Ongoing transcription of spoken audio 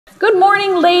Good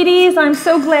morning, ladies. I'm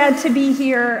so glad to be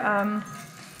here.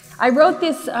 I wrote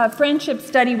this friendship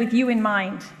study with you in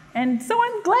mind, and so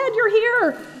I'm glad you're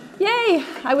here. Yay!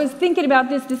 I was thinking about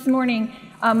this morning.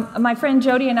 My friend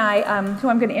Jody and I, who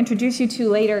I'm going to introduce you to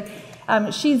later,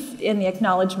 she's in the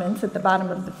acknowledgments at the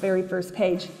bottom of the very first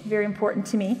page, very important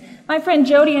to me. My friend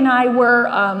Jody and I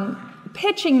were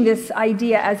pitching this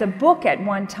idea as a book at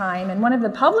one time, and one of the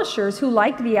publishers who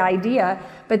liked the idea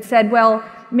but said, well,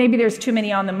 maybe there's too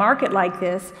many on the market like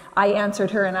this. I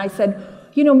answered her and I said,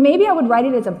 you know, maybe I would write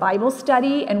it as a Bible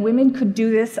study and women could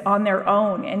do this on their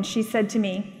own. And she said to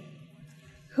me,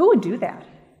 who would do that?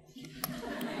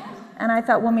 And I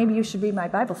thought, well, maybe you should read my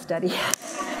Bible study. So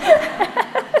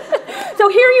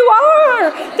here you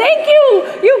are. Thank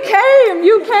you. You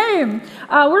came.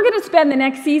 We're going to spend the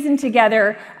next season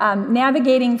together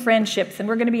navigating friendships. And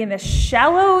we're going to be in the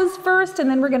shallows first, and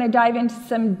then we're going to dive into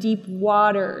some deep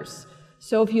waters.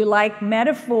 So if you like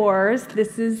metaphors,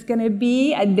 this is going to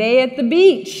be a day at the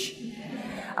beach.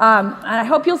 And I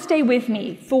hope you'll stay with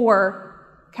me for,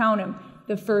 count them,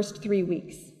 the first 3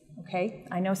 weeks. Okay?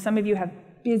 I know some of you have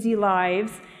busy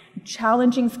lives,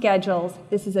 challenging schedules.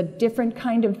 This is a different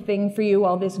kind of thing for you,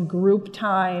 all this group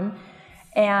time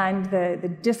and the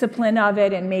discipline of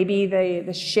it and maybe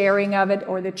the sharing of it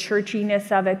or the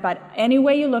churchiness of it. But any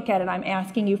way you look at it, I'm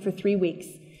asking you for 3 weeks.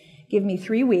 Give me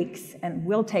 3 weeks and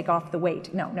we'll take off the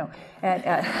weight. No.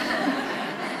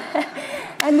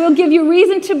 And we'll give you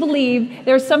reason to believe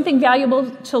there's something valuable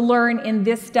to learn in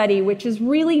this study, which is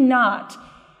really not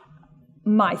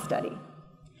my study.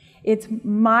 It's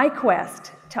my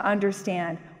quest to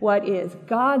understand what is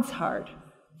God's heart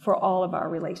for all of our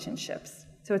relationships.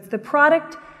 So it's the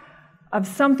product of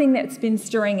something that's been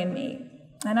stirring in me.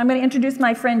 And I'm going to introduce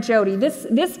my friend Jody. This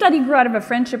study grew out of a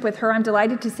friendship with her. I'm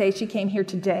delighted to say she came here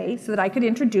today so that I could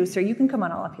introduce her. You can come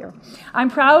on all up here. I'm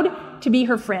proud to be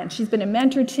her friend. She's been a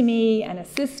mentor to me and a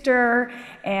sister,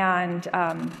 and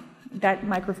that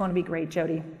microphone would be great,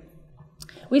 Jody.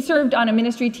 We served on a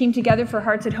ministry team together for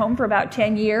Hearts at Home for about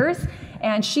 10 years,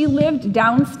 and she lived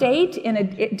downstate in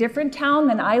a different town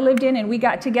than I lived in, and we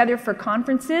got together for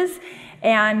conferences.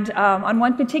 And on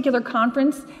one particular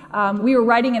conference, we were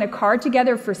riding in a car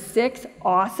together for 6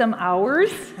 awesome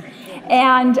hours.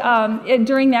 And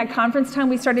during that conference time,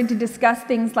 we started to discuss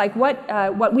things like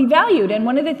what we valued. And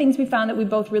one of the things we found that we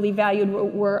both really valued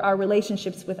were our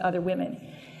relationships with other women.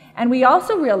 And we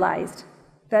also realized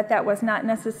that that was not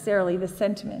necessarily the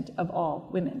sentiment of all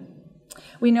women.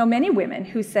 We know many women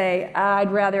who say,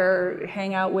 I'd rather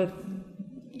hang out with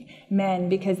men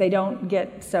because they don't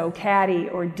get so catty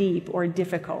or deep or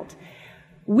difficult.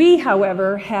 We,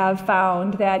 however, have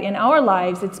found that in our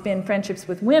lives it's been friendships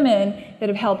with women that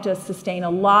have helped us sustain a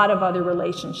lot of other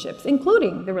relationships,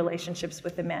 including the relationships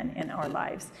with the men in our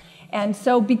lives. And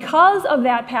so because of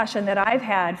that passion that I've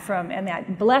had and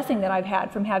that blessing that I've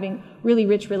had from having really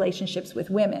rich relationships with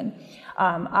women,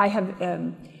 I have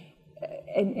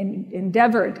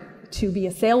endeavored to be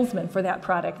a salesman for that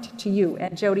product to you,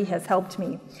 and Jody has helped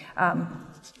me.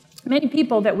 Many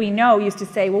people that we know used to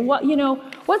say, well,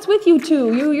 what's with you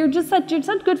two? You're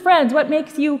such good friends. What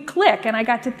makes you click? And I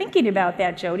got to thinking about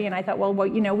that, Jody, and I thought, well,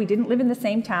 we didn't live in the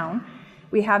same town.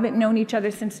 We haven't known each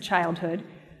other since childhood.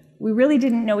 We really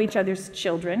didn't know each other's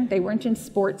children. They weren't in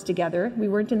sports together. We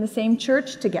weren't in the same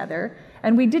church together.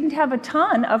 And we didn't have a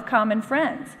ton of common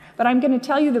friends. But I'm going to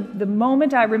tell you the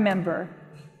moment I remember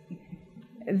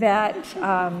that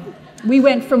we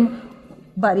went from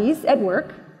buddies at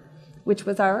work, which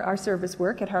was our service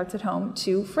work at Hearts at Home,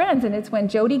 to friends. And it's when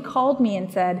Jody called me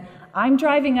and said, I'm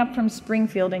driving up from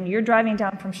Springfield and you're driving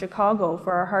down from Chicago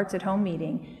for our Hearts at Home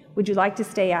meeting. Would you like to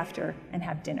stay after and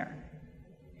have dinner?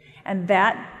 And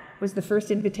that was the first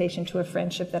invitation to a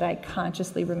friendship that I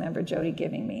consciously remember Jody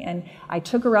giving me. And I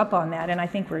took her up on that, and I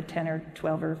think we're 10 or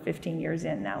 12 or 15 years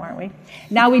in now, aren't we?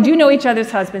 Now we do know each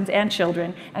other's husbands and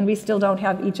children, and we still don't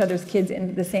have each other's kids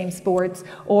in the same sports,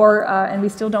 and we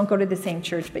still don't go to the same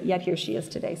church, but yet here she is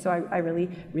today. So I really,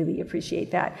 really appreciate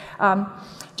that.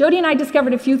 Jody and I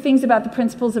discovered a few things about the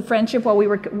principles of friendship while we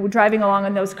were driving along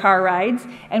on those car rides,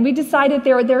 and we decided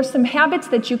there are some habits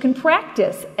that you can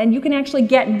practice, and you can actually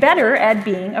get better at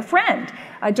being a friend.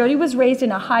 Jody was raised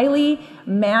in a highly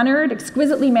mannered,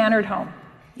 exquisitely mannered home.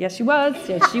 Yes, she was.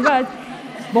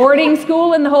 Boarding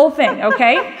school and the whole thing,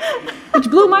 okay? Which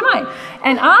blew my mind.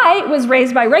 And I was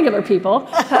raised by regular people.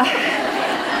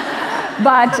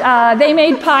 but they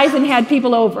made pies and had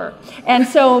people over. And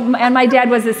my dad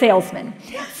was a salesman.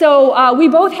 So we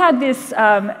both had this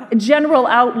general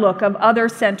outlook of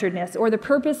other-centeredness, or the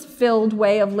purpose-filled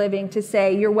way of living, to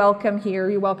say, you're welcome here,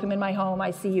 you're welcome in my home,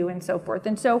 I see you, and so forth.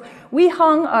 And so we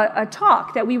hung a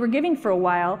talk that we were giving for a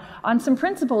while on some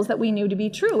principles that we knew to be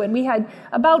true. And we had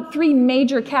about 3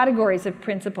 major categories of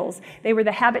principles. They were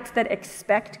the habits that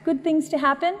expect good things to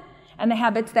happen, and the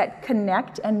habits that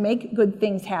connect and make good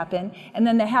things happen, and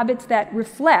then the habits that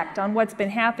reflect on what's been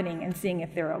happening and seeing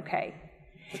if they're okay.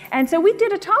 And so we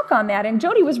did a talk on that, and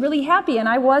Jody was really happy, and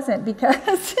I wasn't,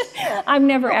 because I'm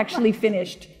never actually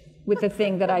finished with the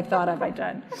thing that I thought I'd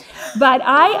done. But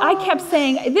I kept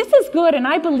saying, this is good, and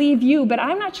I believe you, but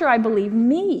I'm not sure I believe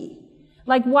me.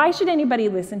 Like, why should anybody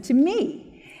listen to me?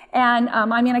 And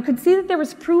I could see that there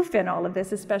was proof in all of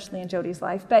this, especially in Jody's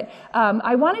life, but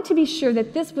I wanted to be sure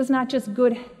that this was not just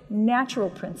good natural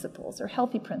principles or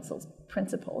healthy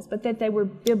principles, but that they were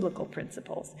biblical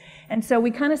principles. And so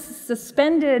we kind of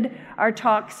suspended our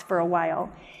talks for a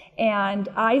while, and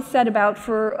I set about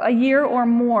for a year or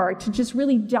more to just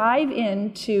really dive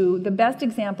into the best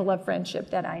example of friendship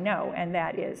that I know, and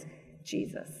that is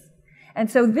Jesus.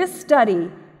 And so this study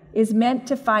is meant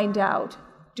to find out,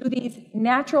 do these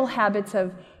natural habits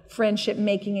of friendship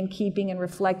making and keeping and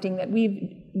reflecting that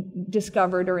we've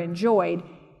discovered or enjoyed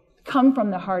come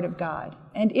from the heart of God?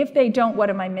 And if they don't, what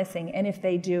am I missing? And if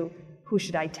they do, who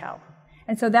should I tell?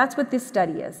 And so that's what this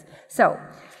study is. So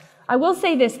I will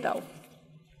say this, though.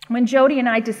 When Jody and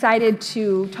I decided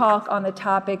to talk on the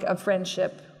topic of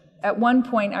friendship, at one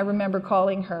point I remember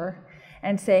calling her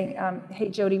and saying, hey,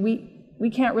 Jody, we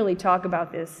can't really talk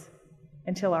about this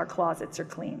until our closets are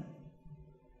clean.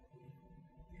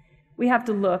 We have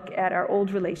to look at our old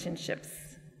relationships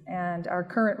and our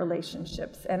current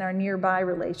relationships and our nearby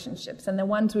relationships and the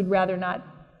ones we'd rather not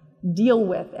deal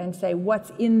with, and say,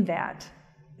 what's in that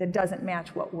doesn't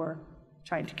match what we're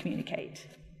trying to communicate?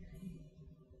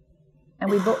 And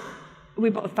we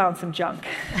both found some junk.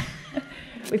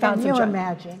 We found some junk.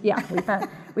 Imagine? Yeah,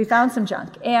 we found some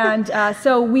junk. And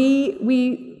so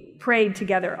we prayed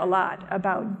together a lot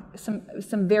about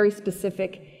some very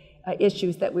specific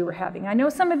issues that we were having. I know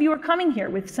some of you are coming here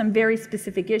with some very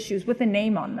specific issues with a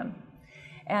name on them.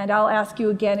 And I'll ask you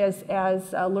again,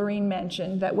 as Lorene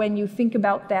mentioned, that when you think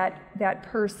about that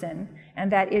person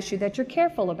and that issue, that you're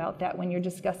careful about that when you're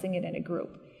discussing it in a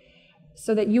group,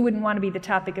 so that you wouldn't want to be the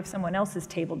topic of someone else's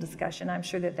table discussion. I'm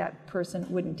sure that person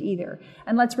wouldn't either.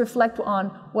 And let's reflect on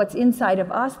what's inside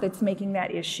of us that's making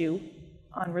that issue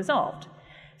unresolved.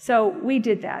 So we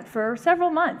did that for several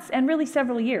months, and really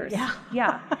several years.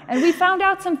 Yeah. And we found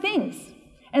out some things.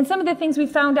 And some of the things we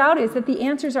found out is that the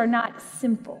answers are not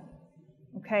simple,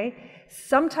 okay?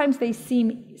 Sometimes they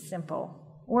seem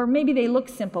simple, or maybe they look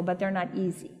simple, but they're not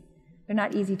easy. They're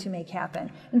not easy to make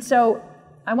happen. And so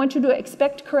I want you to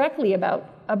expect correctly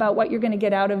about what you're going to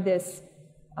get out of this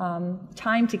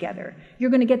time together. You're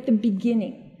going to get the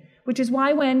beginning, which is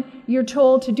why when you're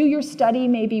told to do your study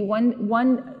maybe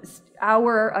one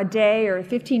hour a day or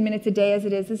 15 minutes a day as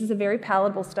it is, this is a very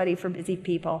palatable study for busy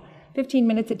people, 15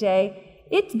 minutes a day,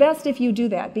 it's best if you do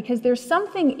that, because there's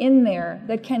something in there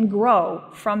that can grow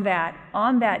from that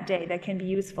on that day that can be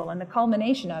useful. And the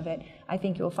culmination of it, I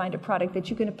think you'll find a product that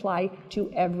you can apply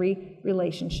to every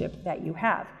relationship that you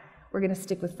have. We're going to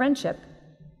stick with friendship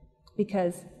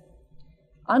because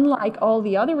unlike all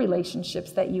the other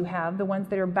relationships that you have, the ones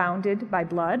that are bounded by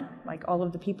blood, like all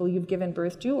of the people you've given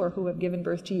birth to or who have given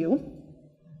birth to you,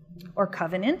 or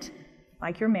covenant,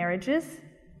 like your marriages,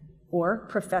 or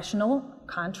professional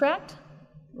contract,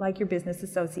 like your business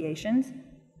associations,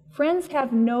 friends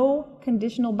have no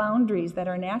conditional boundaries that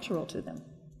are natural to them.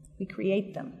 We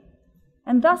create them.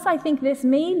 And thus, I think this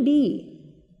may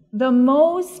be the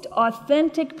most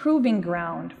authentic proving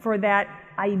ground for that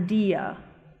idea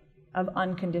of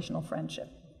unconditional friendship,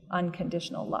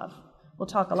 unconditional love. We'll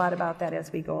talk a lot about that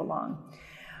as we go along.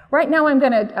 Right now, I'm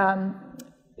going to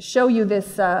show you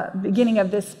this beginning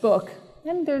of this book.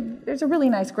 And there's a really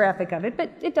nice graphic of it,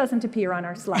 but it doesn't appear on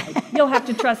our slide. You'll have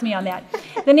to trust me on that.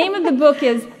 The name of the book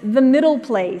is The Middle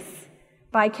Place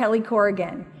by Kelly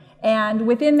Corrigan. And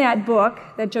within that book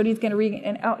that Jody's going to read,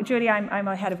 and Jody, I'm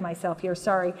ahead of myself here,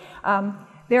 sorry.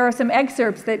 There are some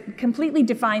excerpts that completely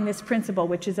define this principle,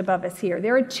 which is above us here.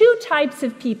 There are 2 types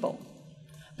of people.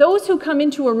 Those who come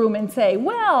into a room and say,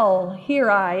 well, here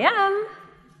I am.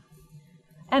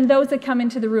 And those that come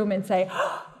into the room and say,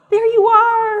 oh, there you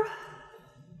are.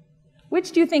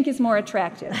 Which do you think is more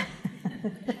attractive?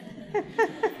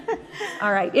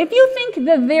 All right. If you think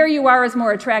the there you are is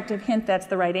more attractive, hint that's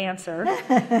the right answer.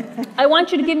 I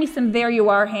want you to give me some there you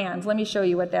are hands. Let me show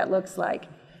you what that looks like.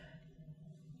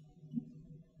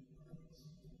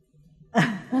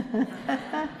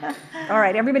 All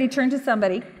right, everybody turn to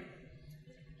somebody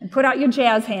and put out your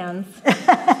jazz hands. There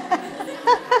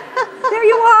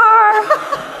you are.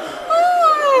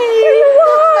 Hi. There you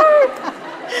are.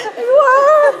 There you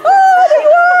are. Oh, there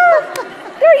you are.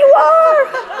 There you are.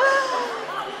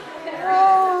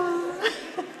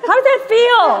 How does that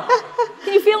feel?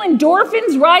 Can you feel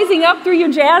endorphins rising up through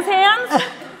your jazz hands?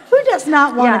 Who does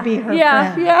not want to be her friend?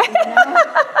 Yeah.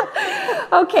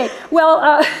 Okay,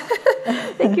 well,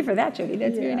 thank you for that, Jody.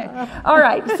 That's very nice. All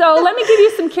right, so let me give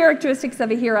you some characteristics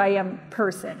of a Here I Am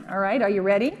person. All right, are you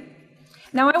ready?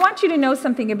 Now, I want you to know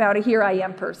something about a Here I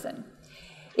Am person.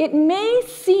 It may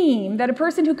seem that a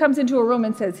person who comes into a room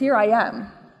and says, Here I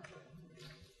am,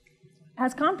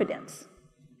 has confidence.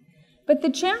 But the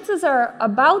chances are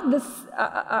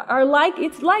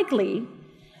it's likely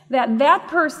that that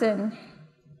person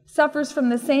suffers from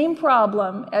the same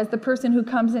problem as the person who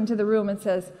comes into the room and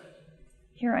says,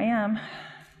 Here I am.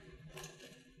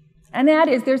 And that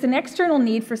is, there's an external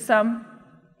need for some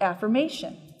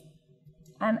affirmation.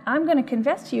 And I'm going to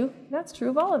confess to you, that's true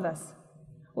of all of us.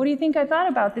 What do you think I thought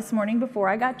about this morning before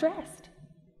I got dressed?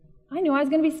 I knew I was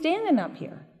going to be standing up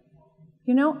here.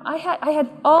 You know, I had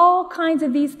all kinds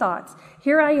of these thoughts.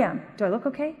 Here I am. Do I look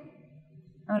okay?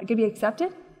 Am I going to be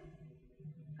accepted?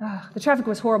 The traffic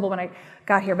was horrible when I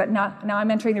got here, but now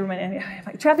I'm entering the room,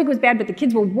 and traffic was bad, but the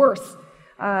kids were worse.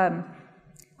 What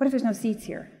if there's no seats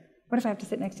here? What if I have to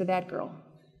sit next to that girl?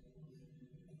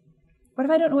 What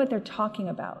if I don't know what they're talking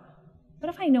about? What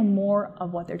if I know more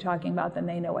of what they're talking about than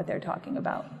they know what they're talking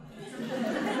about?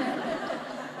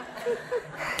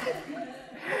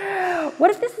 What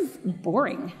if this is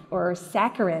boring, or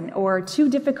saccharine, or too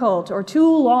difficult, or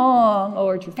too long,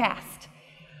 or too fast,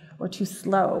 or too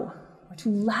slow, or too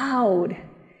loud?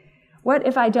 What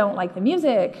if I don't like the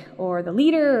music, or the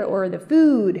leader, or the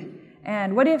food?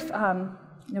 And what if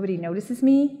nobody notices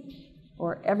me,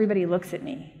 or everybody looks at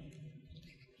me?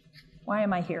 Why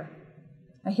am I here?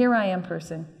 A Here I Am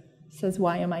person says,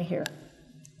 why am I here?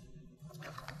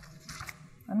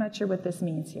 I'm not sure what this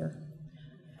means here.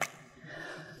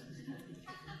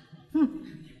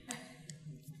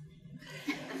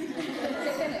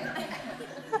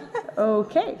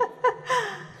 Okay.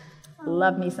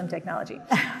 Love me some technology.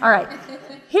 All right.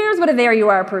 Here's what a There You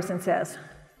Are person says.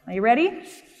 Are you ready?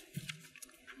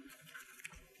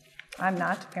 I'm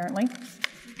not, apparently.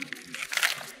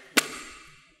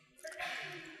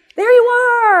 There you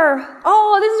are.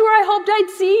 Oh, this is where I hoped I'd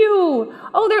see you.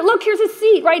 Oh, there, look, here's a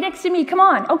seat right next to me. Come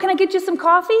on. Oh, can I get you some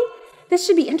coffee? This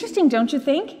should be interesting, don't you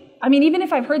think? I mean, even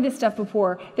if I've heard this stuff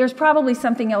before, there's probably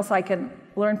something else I can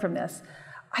learn from this.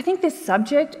 I think this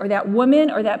subject or that woman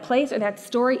or that place or that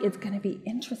story is going to be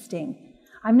interesting.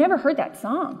 I've never heard that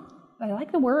song, but I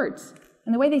like the words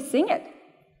and the way they sing it.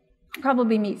 I'll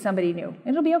probably meet somebody new.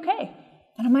 It'll be okay.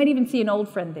 And I might even see an old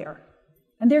friend there.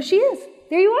 And there she is.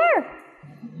 There you are.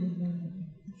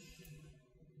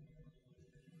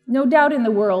 No doubt in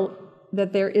the world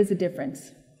that there is a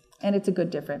difference, and it's a good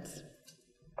difference.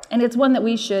 And it's one that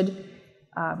we should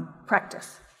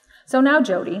practice. So now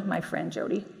Jody, my friend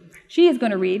Jody, she is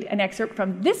going to read an excerpt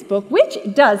from this book, which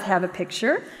does have a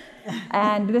picture.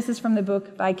 And this is from the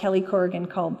book by Kelly Corrigan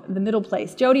called The Middle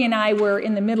Place. Jody and I were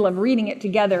in the middle of reading it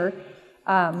together,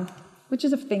 which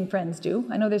is a thing friends do.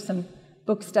 I know there's some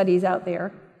book studies out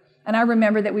there. And I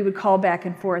remember that we would call back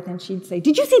and forth, and she'd say,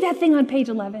 did you see that thing on page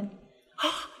 11?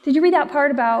 Oh, did you read that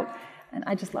part about? And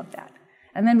I just loved that.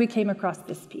 And then we came across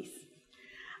this piece.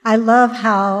 I love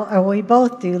how, or we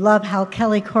both do, love how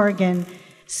Kelly Corrigan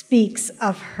speaks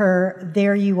of her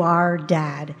There You Are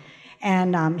dad.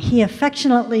 And he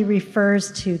affectionately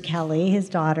refers to Kelly, his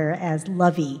daughter, as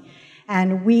Lovey.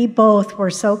 And we both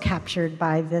were so captured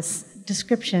by this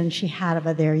description she had of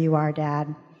a There You Are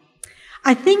dad.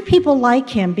 I think people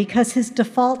like him because his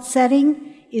default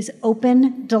setting is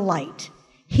open delight.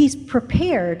 He's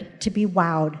prepared to be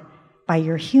wowed by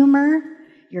your humor,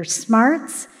 your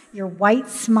smarts, your white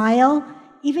smile,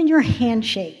 even your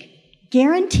handshake.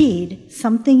 Guaranteed,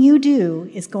 something you do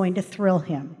is going to thrill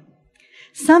him.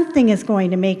 Something is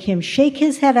going to make him shake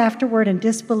his head afterward in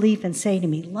disbelief and say to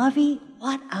me, Lovey,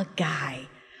 what a guy.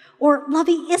 Or,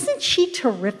 Lovey, isn't she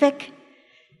terrific?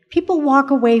 People walk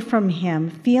away from him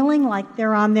feeling like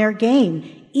they're on their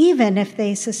game, even if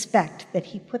they suspect that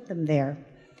he put them there.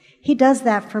 He does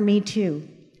that for me, too.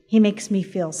 He makes me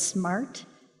feel smart,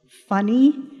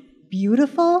 funny,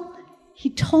 beautiful. He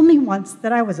told me once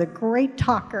that I was a great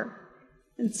talker,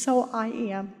 and so I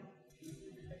am.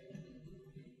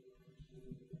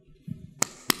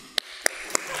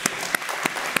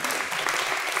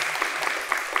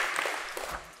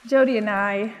 Jody and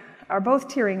I are both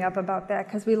tearing up about that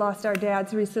because we lost our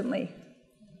dads recently.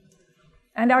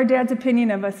 And our dad's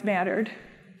opinion of us mattered.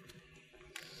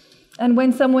 And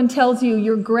when someone tells you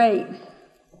you're great,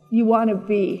 you want to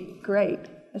be great,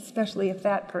 especially if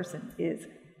that person is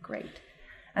great.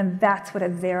 And that's what a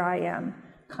there I am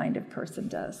kind of person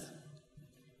does.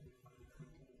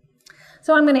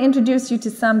 So I'm going to introduce you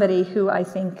to somebody who I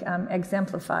think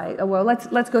exemplify. Well,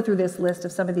 let's go through this list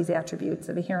of some of these attributes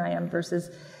of a here I am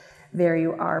versus there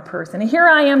you are person. A here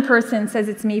I am person says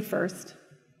it's me first.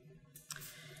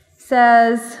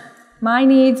 Says my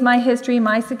needs, my history,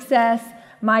 my success,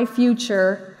 my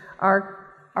future are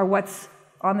what's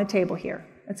on the table here.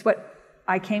 It's what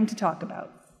I came to talk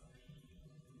about.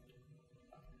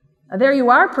 A there you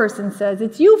are person says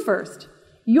it's you first.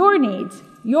 Your needs,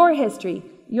 your history,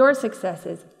 your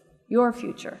successes, your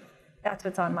future. That's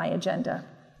what's on my agenda.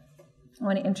 I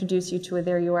want to introduce you to a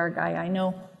there you are guy I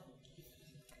know.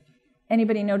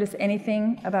 Anybody notice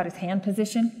anything about his hand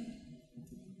position?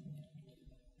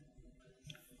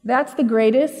 That's the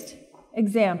greatest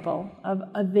example of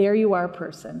a there you are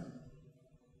person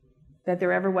that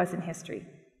there ever was in history.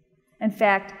 In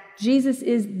fact, Jesus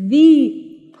is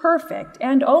the perfect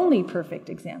and only perfect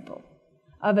example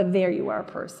of a there you are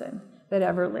person that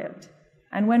ever lived.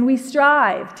 And when we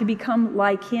strive to become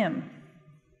like him,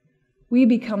 we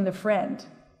become the friend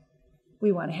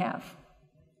we want to have.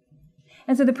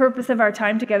 And so the purpose of our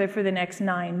time together for the next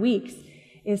 9 weeks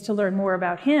is to learn more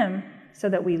about him so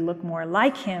that we look more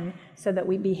like him, so that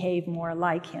we behave more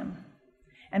like him.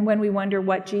 And when we wonder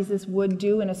what Jesus would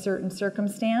do in a certain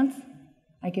circumstance,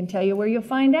 I can tell you where you'll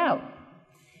find out.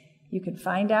 You can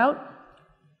find out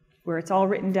where it's all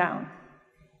written down,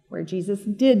 where Jesus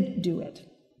did do it.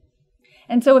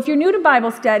 And so if you're new to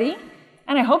Bible study,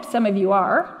 and I hope some of you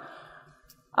are,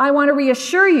 I want to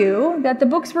reassure you that the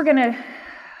books we're going to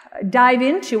dive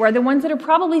into are the ones that are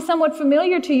probably somewhat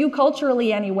familiar to you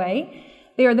culturally anyway.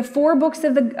 They are the 4 books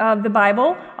of the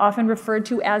Bible, often referred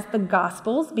to as the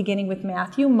Gospels, beginning with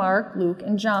Matthew, Mark, Luke,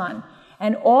 and John.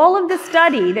 And all of the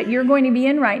study that you're going to be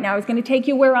in right now is going to take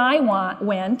you where I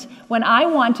went when I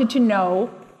wanted to know,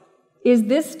 is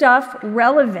this stuff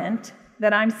relevant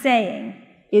that I'm saying?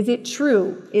 Is it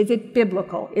true? Is it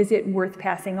biblical? Is it worth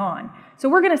passing on? So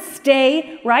we're going to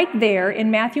stay right there in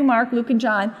Matthew, Mark, Luke, and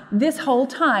John this whole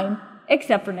time,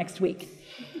 except for next week.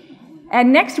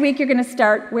 And next week, you're going to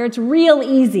start where it's real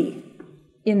easy,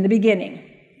 in the beginning,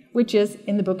 which is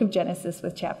in the book of Genesis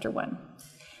with chapter 1.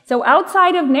 So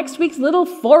outside of next week's little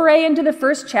foray into the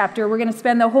first chapter, we're going to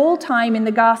spend the whole time in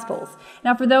the Gospels.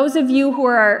 Now, for those of you who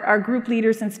are our group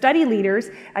leaders and study leaders,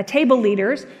 table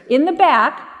leaders, in the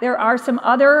back, there are some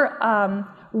other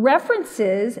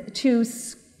references to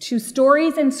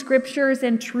stories and scriptures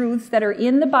and truths that are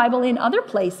in the Bible in other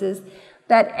places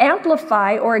that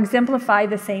amplify or exemplify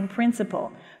the same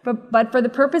principle. But for the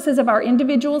purposes of our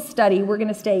individual study, we're going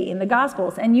to stay in the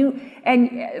Gospels.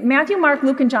 And Matthew, Mark,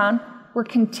 Luke, and John were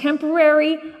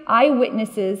contemporary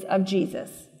eyewitnesses of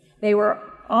Jesus. They were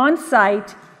on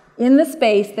site in the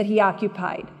space that he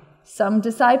occupied. Some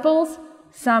disciples,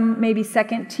 some maybe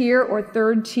second-tier or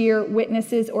third-tier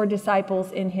witnesses or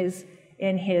disciples in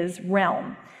his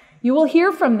realm. You will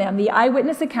hear from them the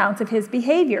eyewitness accounts of his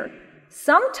behavior.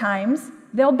 Sometimes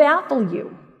they'll baffle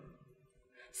you.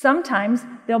 Sometimes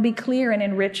they'll be clear and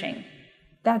enriching.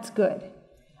 That's good.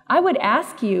 I would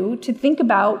ask you to think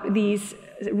about these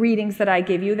readings that I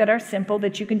give you that are simple,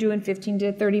 that you can do in 15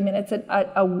 to 30 minutes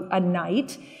a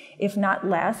night, if not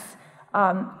less,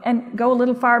 and go a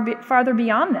little farther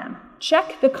beyond them.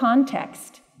 Check the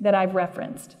context that I've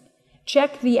referenced.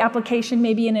 Check the application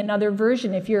maybe in another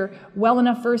version. If you're well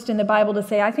enough versed in the Bible to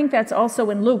say, I think that's also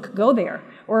in Luke, go there.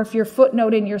 Or if your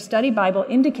footnote in your study Bible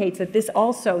indicates that this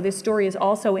story is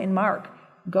also in Mark,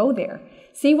 go there.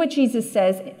 See what Jesus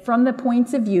says from the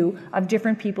points of view of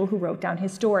different people who wrote down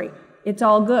his story. It's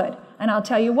all good. And I'll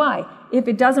tell you why. If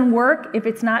it doesn't work, if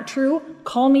it's not true,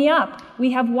 call me up.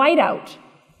 We have whiteout,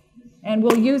 and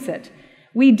we'll use it.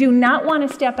 We do not want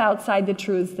to step outside the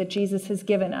truths that Jesus has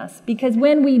given us, because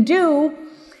when we do,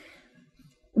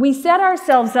 we set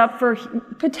ourselves up for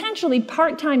potentially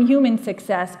part-time human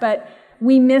success, but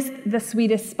we miss the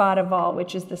sweetest spot of all,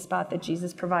 which is the spot that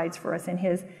Jesus provides for us in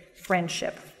his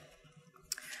friendship.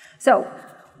 So,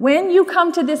 when you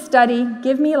come to this study,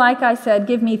 like I said,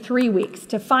 give me 3 weeks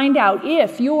to find out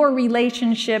if your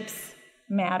relationships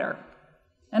matter.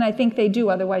 And I think they do,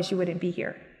 otherwise you wouldn't be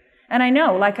here. And I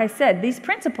know, like I said, these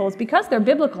principles, because they're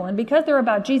biblical and because they're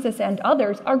about Jesus and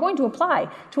others, are going to apply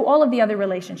to all of the other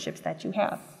relationships that you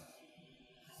have.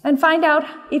 And find out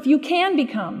if you can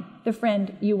become the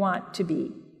friend you want to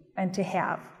be and to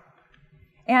have.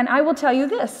 And I will tell you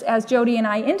this, as Jody and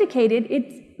I indicated,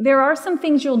 it's there are some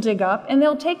things you'll dig up, and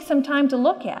they'll take some time to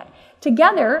look at.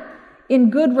 Together, in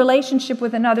good relationship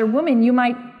with another woman, you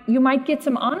might get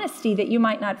some honesty that you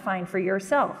might not find for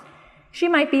yourself. She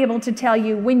might be able to tell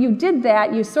you, when you did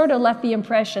that, you sort of left the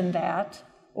impression that,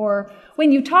 or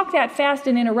when you talk that fast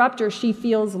and interrupt her, she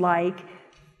feels like.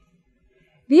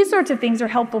 These sorts of things are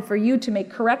helpful for you to make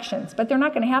corrections, but they're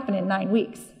not going to happen in 9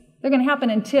 weeks. They're going to happen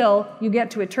until you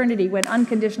get to eternity, when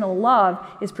unconditional love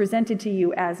is presented to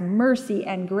you as mercy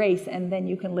and grace, and then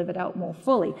you can live it out more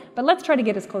fully. But let's try to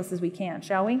get as close as we can,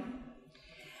 shall we?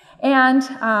 And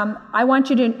I want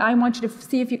you to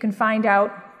see if you can find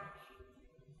out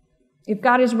if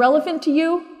God is relevant to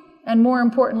you, and more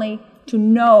importantly, to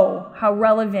know how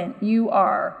relevant you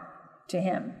are to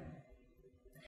Him.